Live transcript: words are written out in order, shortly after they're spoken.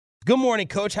Good morning,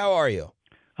 Coach. How are you?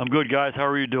 I'm good, guys. How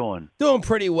are you doing? Doing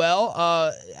pretty well.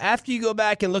 After you go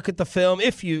back and look at the film,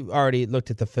 if you already looked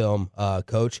at the film,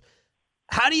 Coach,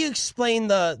 how do you explain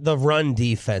the run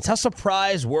defense? How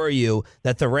surprised were you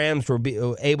that the Rams were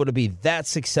able to be that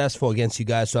successful against you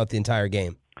guys throughout the entire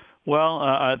game? Well,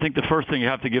 I think the first thing you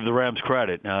have to give the Rams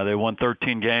credit. They won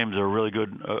 13 games. They're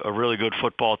a really good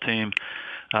football team.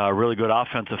 A really good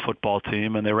offensive football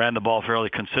team, and they ran the ball fairly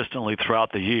consistently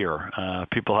throughout the year.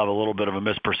 People have a little bit of a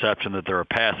misperception that they're a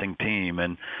passing team,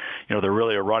 and they're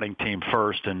really a running team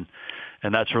first, and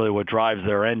that's really what drives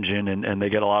their engine, and they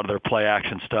get a lot of their play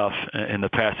action stuff in the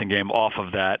passing game off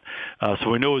of that. So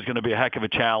we knew it was going to be a heck of a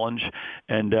challenge,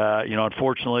 and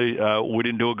unfortunately, we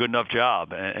didn't do a good enough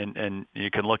job. And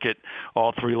you can look at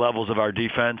all three levels of our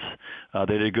defense. They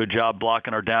did a good job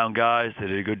blocking our down guys. They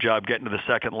did a good job getting to the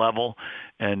second level.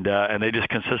 And they just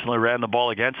consistently ran the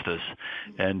ball against us.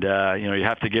 And, you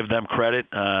have to give them credit.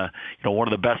 One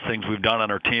of the best things we've done on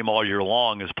our team all year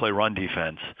long is play run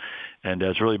defense. And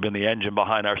has really been the engine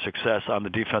behind our success on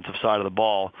the defensive side of the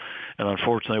ball. And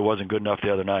unfortunately, it wasn't good enough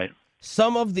the other night.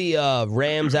 Some of the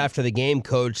Rams after the game,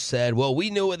 Coach, said, well, we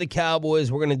knew with the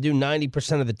Cowboys we're going to do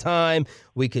 90% of the time.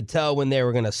 We could tell when they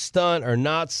were going to stunt or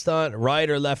not stunt, right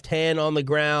or left hand on the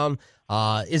ground.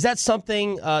 Is that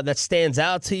something that stands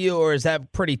out to you, or is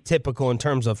that pretty typical in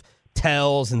terms of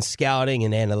tells and scouting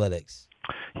and analytics?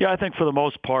 Yeah, I think for the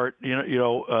most part,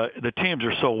 the teams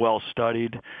are so well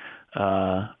studied,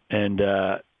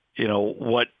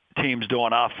 what teams do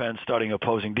on offense studying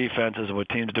opposing defenses and what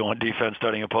teams do on defense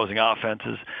studying opposing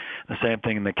offenses. The same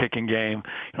thing in the kicking game.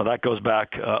 That goes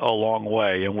back a long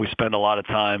way, and we spend a lot of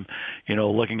time,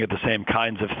 looking at the same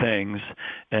kinds of things.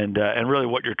 And really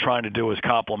what you're trying to do is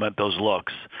complement those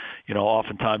looks.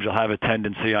 Oftentimes you'll have a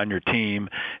tendency on your team,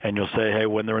 and you'll say, hey,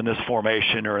 when they're in this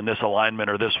formation or in this alignment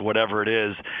or this whatever it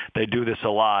is, they do this a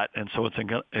lot. And so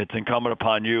it's incumbent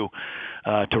upon you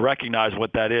to recognize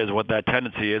what that is, what that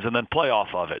tendency is, and then play off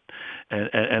of it,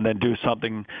 and then do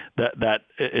something that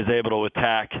is able to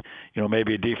attack,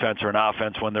 maybe a defense or an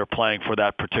offense when they're playing for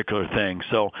that particular thing.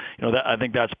 So, I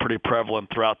think that's pretty prevalent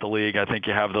throughout the league. I think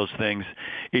you have those things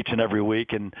each and every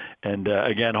week, and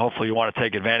again, hopefully you want to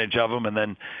take advantage of them and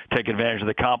then take advantage of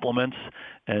the compliments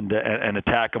and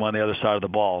attack them on the other side of the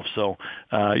ball. So,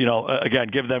 again,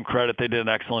 give them credit. They did an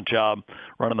excellent job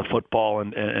running the football,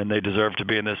 and they deserve to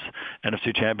be in this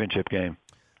NFC Championship game.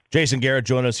 Jason Garrett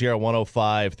joined us here at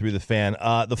 105 through the Fan.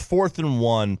 The 4th and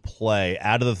 1 play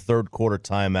out of the third quarter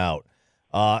timeout.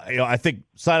 I think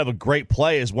sign of a great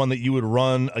play is one that you would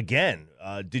run again.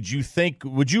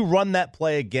 Would you run that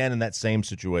play again in that same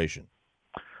situation?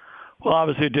 Well,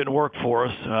 obviously it didn't work for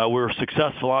us. We were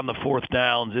successful on the fourth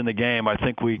downs in the game. I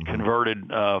think we converted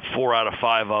 4 out of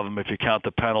 5 of them if you count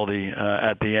the penalty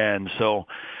at the end. So,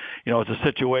 it's a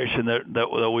situation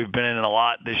that we've been in a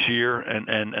lot this year,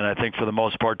 and I think for the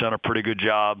most part done a pretty good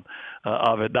job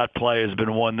of it. That play has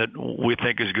been one that we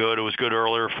think is good. It was good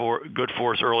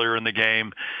for us earlier in the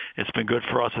game. It's been good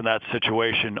for us in that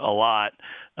situation a lot.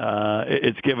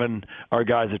 It's given our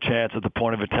guys a chance at the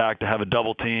point of attack to have a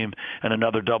double team and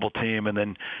another double team, and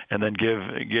then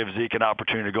give Zeke an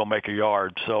opportunity to go make a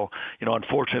yard. So,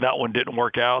 unfortunately that one didn't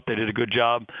work out. They did a good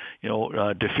job,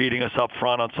 defeating us up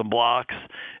front on some blocks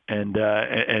and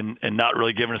not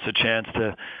really giving us a chance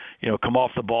to, come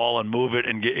off the ball and move it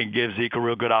and give Zeke a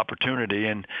real good opportunity.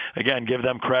 And again, give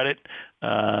them credit.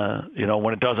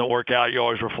 When it doesn't work out, you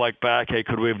always reflect back, hey,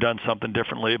 could we have done something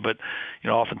differently? But,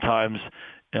 oftentimes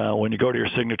when you go to your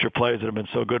signature plays that have been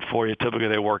so good for you, typically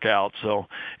they work out. So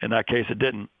in that case, it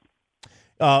didn't.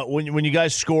 When you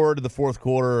guys scored in the fourth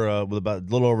quarter with about a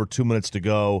little over 2 minutes to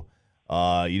go,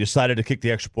 you decided to kick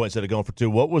the extra point instead of going for 2.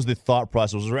 What was the thought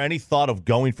process? Was there any thought of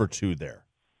going for 2 there?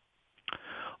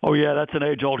 Oh yeah, that's an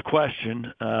age-old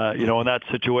question. In that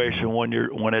situation,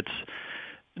 when it's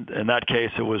in that case,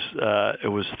 it was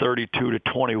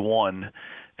 32-21.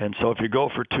 And so if you go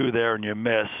for 2 there and you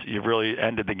miss, you've really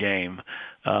ended the game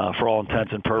for all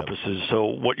intents and purposes. So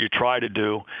what you try to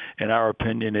do, in our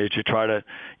opinion, is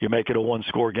you make it a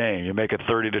one-score game. You make it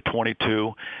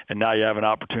 30-22, and now you have an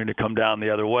opportunity to come down the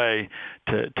other way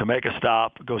to make a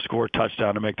stop, go score a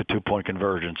touchdown, and make the 2-point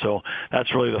conversion. So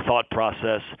that's really the thought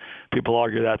process. People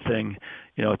argue that thing,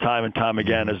 time and time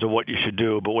again as to what you should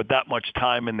do. But with that much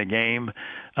time in the game,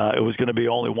 it was going to be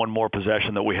only one more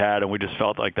possession that we had, and we just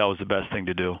felt like that was the best thing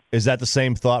to do. Is that the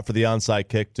same thought for the onside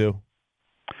kick too?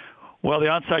 Well, the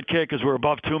onside kick is we're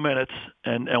above 2 minutes,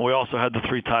 and we also had the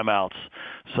 3 timeouts.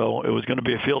 So it was going to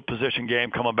be a field position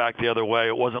game coming back the other way.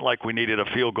 It wasn't like we needed a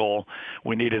field goal.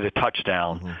 We needed a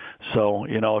touchdown. Mm-hmm. So,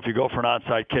 if you go for an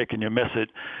onside kick and you miss it,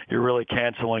 you're really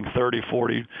canceling 30,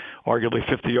 40, arguably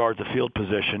 50 yards of field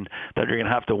position that you're going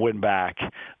to have to win back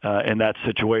in that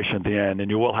situation at the end. And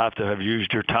you will have to have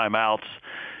used your timeouts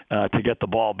to get the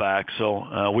ball back.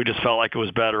 So we just felt like it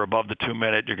was better above the 2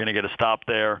 minute. You're going to get a stop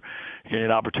there. You're going to get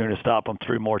an opportunity to stop them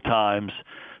 3 more times.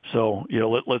 So,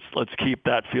 let's keep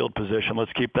that field position.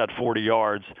 Let's keep that 40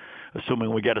 yards.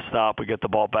 Assuming we get a stop, we get the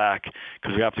ball back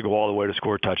because we have to go all the way to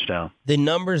score a touchdown. The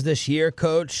numbers this year,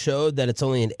 Coach, showed that it's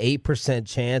only an 8%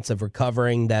 chance of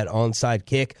recovering that onside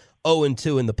kick,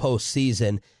 0-2 in the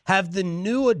postseason. Have the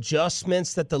new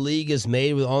adjustments that the league has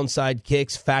made with onside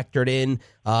kicks factored in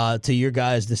to your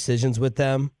guys' decisions with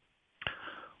them?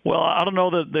 Well, I don't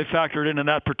know that they factored in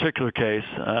that particular case.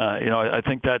 I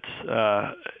think that's,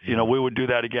 we would do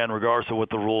that again regardless of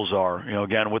what the rules are.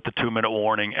 Again, with the 2-minute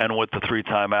warning and with the 3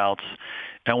 timeouts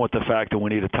and with the fact that we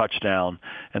need a touchdown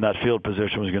and that field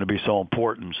position was going to be so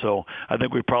important. So I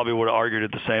think we probably would have argued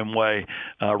it the same way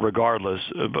regardless.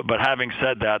 But having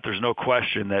said that, there's no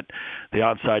question that the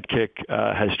onside kick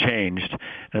has changed,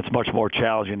 and it's much more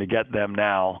challenging to get them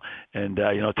now. And,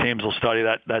 teams will study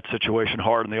that situation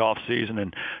hard in the offseason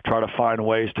and try to find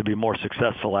ways to be more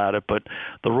successful at it. But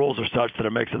the rules are such that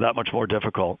it makes it that much more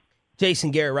difficult.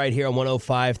 Jason Garrett right here on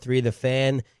 105.3 The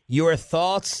Fan. Your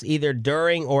thoughts either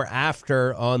during or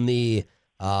after on the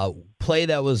play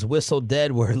that was whistled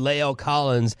dead where La'el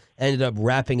Collins ended up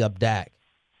wrapping up Dak?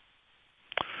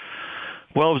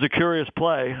 Well, it was a curious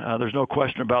play. There's no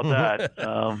question about that.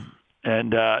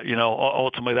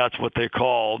 Ultimately that's what they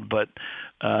called. But,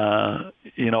 I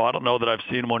don't know that I've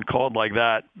seen one called like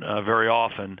that very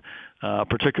often,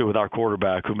 particularly with our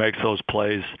quarterback who makes those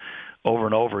plays over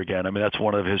and over again. I mean, that's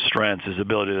one of his strengths, his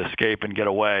ability to escape and get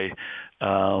away.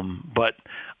 But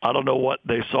I don't know what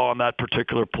they saw on that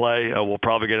particular play. We'll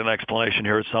probably get an explanation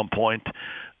here at some point.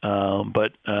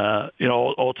 But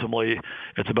ultimately,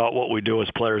 it's about what we do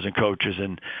as players and coaches,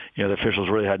 and the officials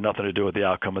really had nothing to do with the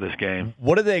outcome of this game.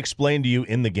 What did they explain to you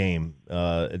in the game?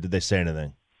 Did they say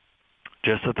anything?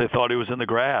 Just that they thought he was in the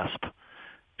grasp.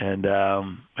 And,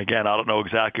 again, I don't know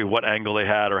exactly what angle they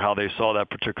had or how they saw that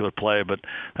particular play, but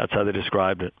that's how they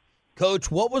described it.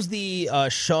 Coach, what was the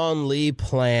Sean Lee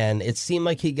plan? It seemed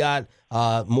like he got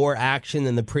more action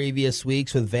than the previous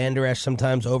weeks with Vander Esch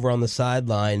sometimes over on the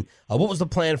sideline. What was the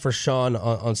plan for Sean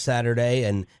on Saturday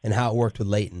and how it worked with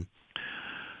Leighton?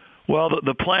 Well,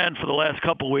 the plan for the last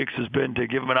couple of weeks has been to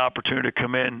give him an opportunity to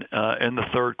come in the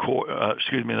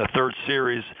third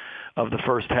series of the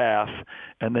first half,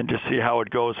 and then just see how it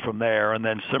goes from there. And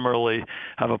then similarly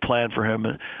have a plan for him,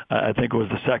 I think it was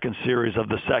the second series of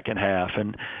the second half.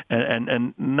 And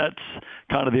that's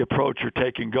kind of the approach you're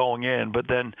taking going in. But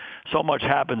then so much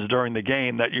happens during the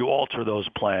game that you alter those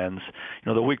plans.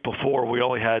 The week before we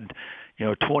only had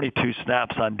 22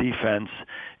 snaps on defense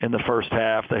in the first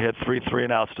half. They had 3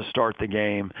 and outs to start the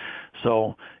game.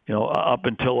 So, up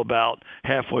until about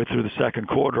halfway through the second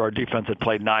quarter, our defense had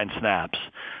played 9 snaps.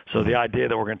 So the idea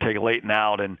that we're going to take Leighton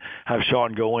out and have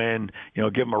Sean go in,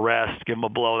 give him a rest, give him a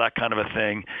blow, that kind of a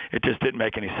thing, it just didn't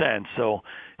make any sense. So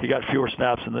he got fewer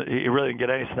snaps. He really didn't get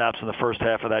any snaps in the first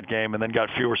half of that game, and then got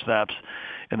fewer snaps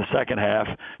in the second half.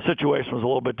 Situation was a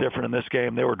little bit different in this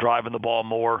game. They were driving the ball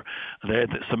more. They had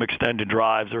some extended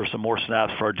drives. There were some more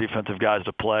snaps for our defensive guys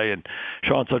to play. And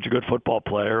Sean's such a good football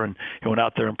player, and he went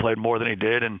out there and played more than he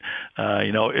did. And,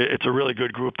 it's a really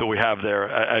good group that we have there,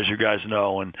 as you guys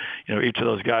know. And, each of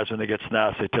those guys, when they get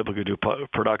snaps, they typically do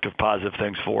productive, positive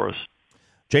things for us.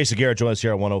 Jason Garrett joins us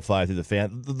here at 105 through the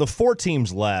Fan. The 4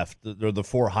 teams left, they're the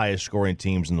 4 highest scoring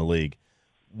teams in the league.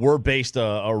 We're based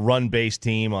a run-based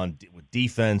team on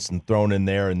defense and thrown in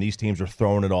there, and these teams are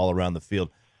throwing it all around the field.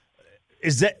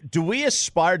 Do we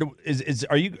aspire to is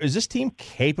this team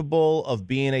capable of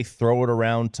being a throw it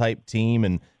around type team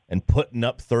and putting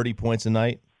up 30 points a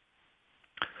night?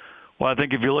 Well, I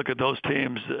think if you look at those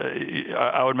teams,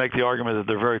 I would make the argument that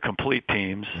they're very complete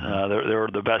teams. They're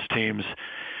the best teams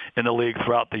in the league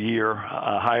throughout the year,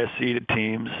 highest seeded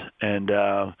teams, and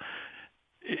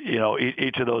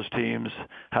each of those teams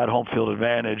had home field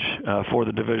advantage for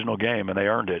the divisional game, and they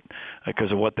earned it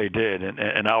because of what they did.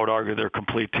 And I would argue they're a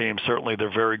complete team. Certainly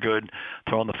they're very good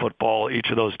throwing the football. Each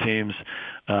of those teams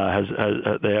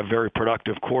they have very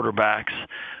productive quarterbacks.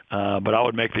 But I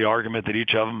would make the argument that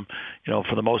each of them,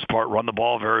 for the most part, run the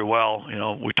ball very well.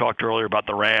 We talked earlier about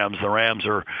the Rams. The Rams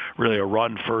are really a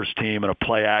run-first team and a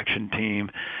play-action team.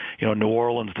 New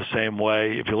Orleans the same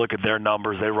way. If you look at their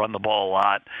numbers, they run the ball a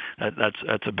lot.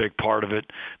 That's a big part of it.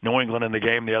 New England in the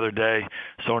game the other day,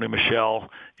 Sony Michel,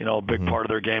 a big part of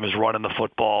their game is running the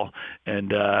football.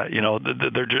 And,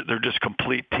 they're just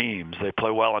complete teams. They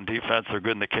play well on defense. They're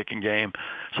good in the kicking game.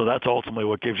 So that's ultimately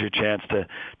what gives you a chance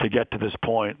to get to this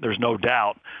point. There's no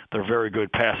doubt they're very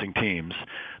good passing teams.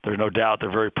 There's no doubt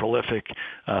they're very prolific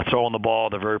throwing the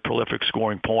ball. They're very prolific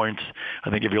scoring points.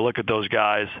 I think if you look at those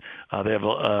guys, they have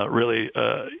really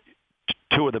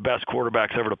two of the best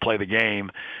quarterbacks ever to play the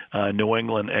game, New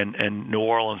England and New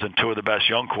Orleans, and two of the best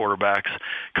young quarterbacks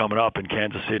coming up in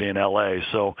Kansas City and L.A.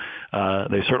 So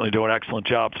they certainly do an excellent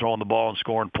job throwing the ball and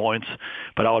scoring points,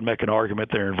 but I would make an argument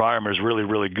their environment is really,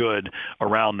 really good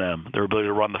around them. Their ability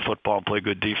to run the football and play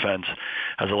good defense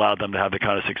has allowed them to have the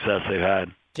kind of success they've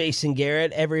had. Jason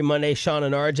Garrett, every Monday, Sean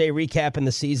and RJ recapping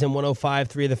the season,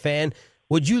 105.3 The Fan.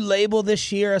 Would you label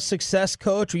this year a success,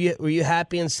 Coach? Were you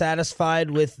happy and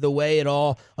satisfied with the way it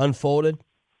all unfolded?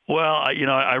 Well,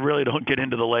 I really don't get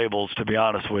into the labels, to be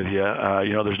honest with you.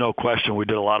 There's no question we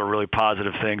did a lot of really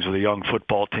positive things with a young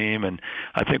football team, and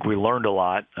I think we learned a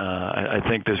lot. I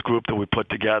think this group that we put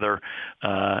together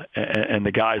and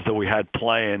the guys that we had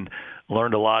playing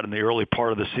learned a lot in the early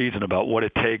part of the season about what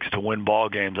it takes to win ball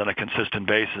games on a consistent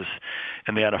basis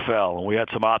in the NFL. And we had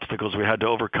some obstacles we had to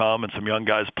overcome, and some young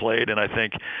guys played. And I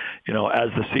think, as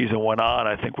the season went on,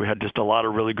 I think we had just a lot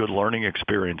of really good learning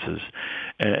experiences.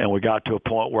 And we got to a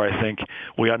point where I think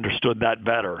we understood that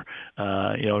better.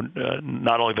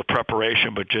 Not only the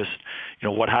preparation, but just,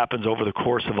 what happens over the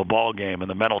course of a ball game and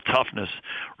the mental toughness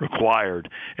required.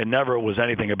 It never was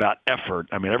anything about effort.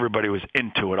 I mean, everybody was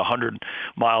into it, 100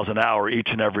 miles an hour each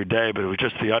and every day, but it was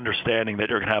just the understanding that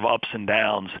you're going to have ups and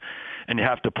downs, and you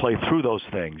have to play through those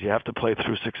things. You have to play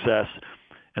through success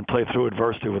and play through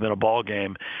adversity within a ball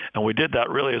game, and we did that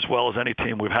really as well as any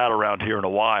team we've had around here in a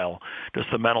while. Just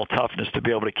the mental toughness to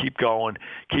be able to keep going,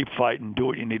 keep fighting, do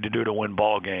what you need to do to win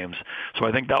ball games. So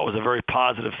I think that was a very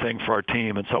positive thing for our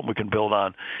team and something we can build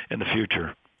on in the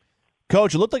future.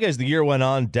 Coach, it looked like as the year went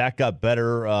on, Dak got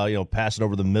better, passing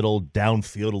over the middle,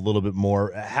 downfield a little bit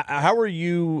more. How are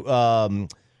you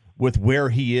with where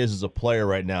he is as a player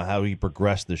right now, how he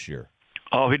progressed this year?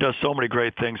 Oh, he does so many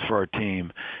great things for our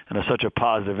team and has such a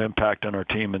positive impact on our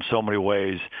team in so many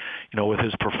ways, with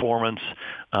his performance,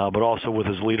 but also with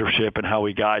his leadership and how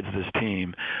he guides this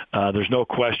team. There's no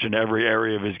question every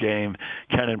area of his game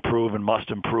can improve and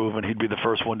must improve, and he'd be the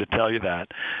first one to tell you that.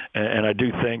 And I do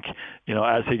think,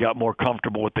 as he got more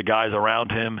comfortable with the guys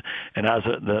around him and as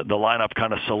the lineup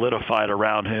kind of solidified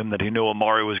around him, that he knew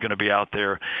Amari was going to be out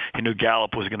there, he knew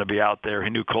Gallup was going to be out there, he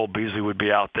knew Cole Beasley would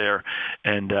be out there,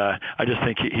 and I just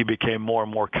think he became more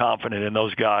and more confident in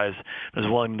those guys, his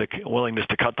willingness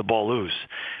to cut the ball loose.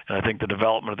 And I think the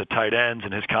development of the tight ends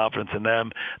and his confidence in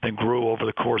them then grew over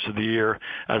the course of the year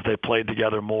as they played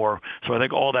together more. So I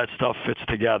think all that stuff fits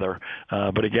together.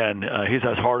 But again, he's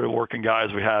as hard a working guy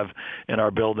as we have in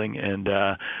our building, and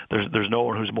there's no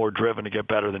one who's more driven to get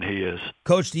better than he is.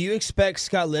 Coach, do you expect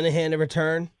Scott Linehan to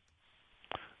return?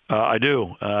 I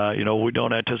do. We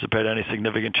don't anticipate any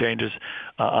significant changes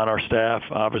on our staff.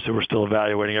 Obviously, we're still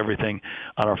evaluating everything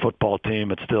on our football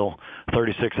team. It's still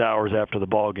 36 hours after the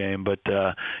ball game, but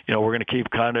we're going to keep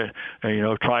kind of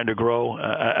trying to grow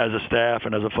as a staff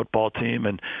and as a football team,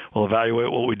 and we'll evaluate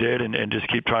what we did and just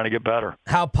keep trying to get better.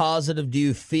 How positive do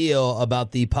you feel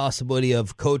about the possibility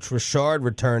of Coach Richard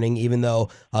returning, even though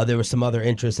there was some other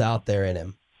interest out there in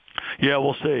him? Yeah,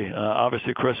 we'll see.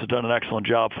 Obviously, Chris has done an excellent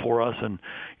job for us, and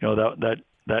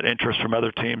that interest from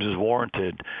other teams is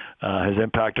warranted. His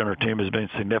impact on our team has been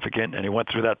significant, and he went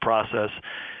through that process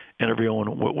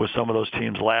interviewing with some of those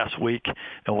teams last week,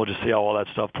 and we'll just see how all that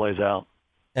stuff plays out.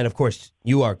 And, of course,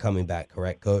 you are coming back,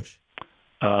 correct, Coach?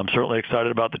 I'm certainly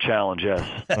excited about the challenge,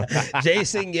 yes.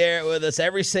 Jason Garrett with us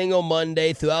every single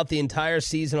Monday throughout the entire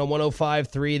season on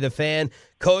 105.3 The Fan.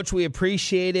 Coach, we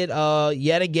appreciate it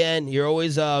yet again. You're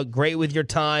always great with your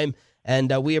time,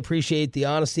 and we appreciate the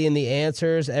honesty and the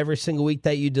answers every single week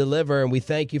that you deliver, and we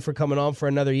thank you for coming on for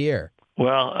another year.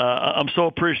 Well, I'm so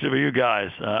appreciative of you guys.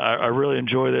 I really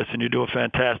enjoy this, and you do a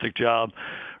fantastic job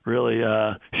really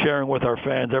sharing with our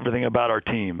fans everything about our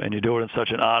team, and you do it in such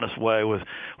an honest way with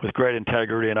great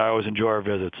integrity, and I always enjoy our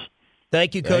visits.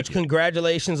 Thank you, Coach.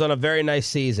 Congratulations on a very nice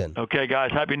season. Okay,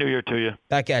 guys. Happy New Year to you.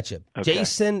 Back at you. Okay.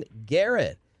 Jason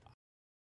Garrett.